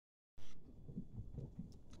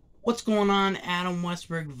What's going on, Adam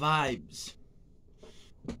Westberg vibes?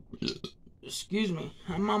 Excuse me,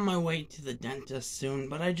 I'm on my way to the dentist soon,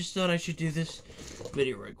 but I just thought I should do this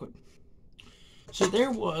video right quick. So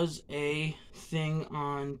there was a thing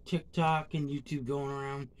on TikTok and YouTube going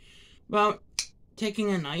around about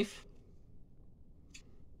taking a knife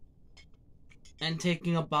and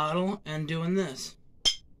taking a bottle and doing this.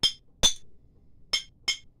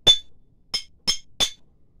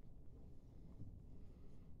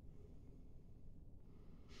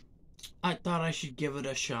 I thought I should give it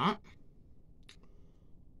a shot.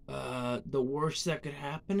 The worst that could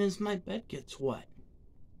happen is my bed gets wet.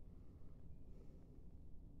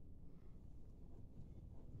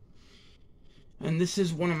 And this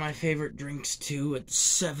is one of my favorite drinks too.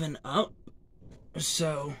 It's 7-Up.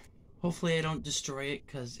 So hopefully I don't destroy it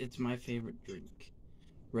because it's my favorite drink.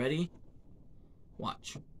 Ready?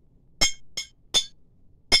 Watch.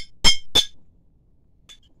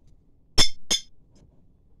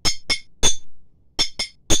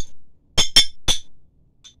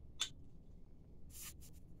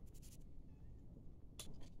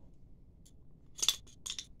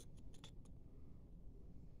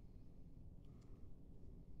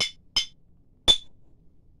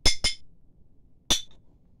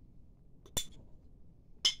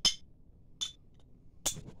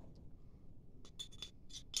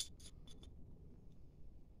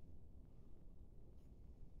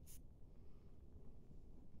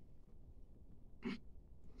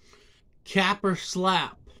 Cap or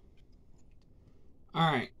slap?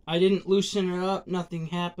 Alright, I didn't loosen it up, nothing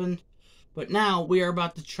happened. But now we are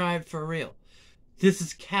about to try it for real. This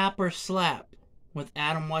is cap or slap with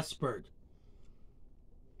Adam Westberg.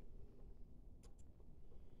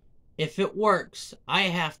 If it works, I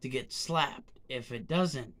have to get slapped. If it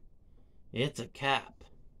doesn't, it's a cap.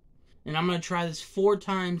 And I'm going to try this 4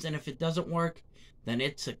 times, and if it doesn't work, then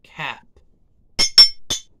it's a cap.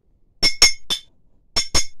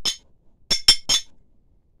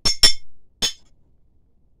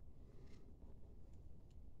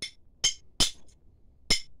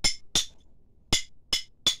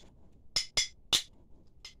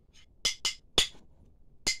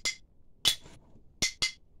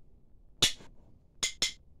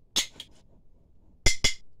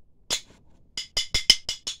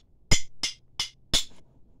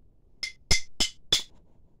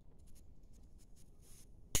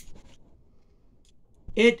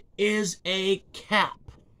 It is a cap.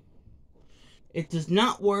 It does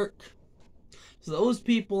not work. So those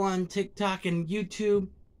people on TikTok and YouTube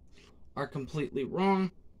are completely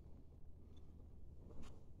wrong.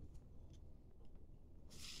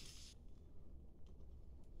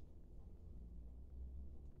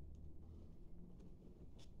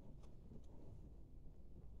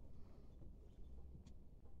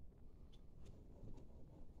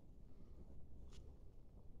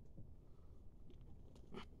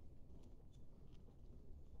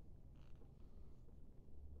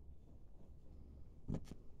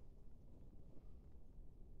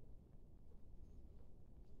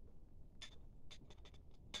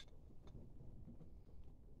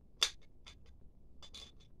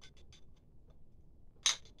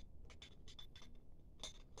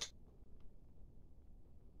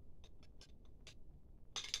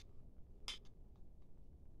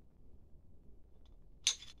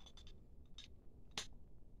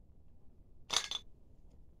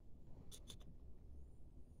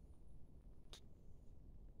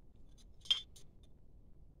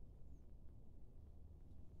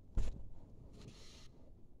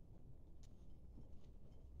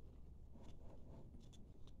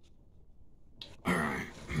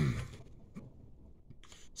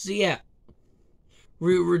 So yeah,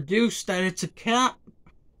 we reduced that it's a cap,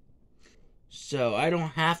 so I don't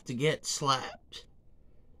have to get slapped.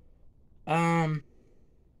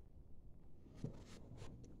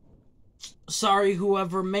 Sorry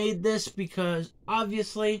whoever made this, because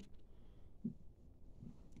obviously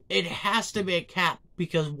it has to be a cap,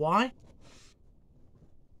 because why?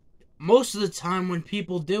 Most of the time when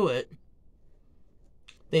people do it,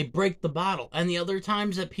 they break the bottle. And the other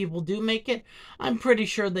times that people do make it, I'm pretty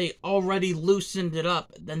sure they already loosened it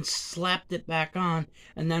up, then slapped it back on,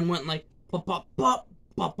 and then went like pop, pop, pop,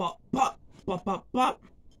 pop, pop, pop, pop, pop, pop.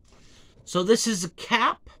 So this is a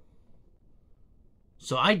cap.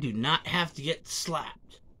 So I do not have to get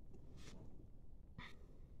slapped.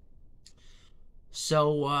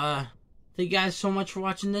 So, thank you guys so much for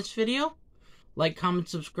watching this video. Like, comment,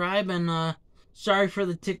 subscribe, and, sorry for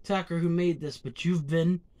the TikToker who made this, but you've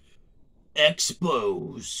been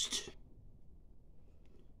exposed.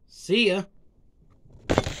 See ya.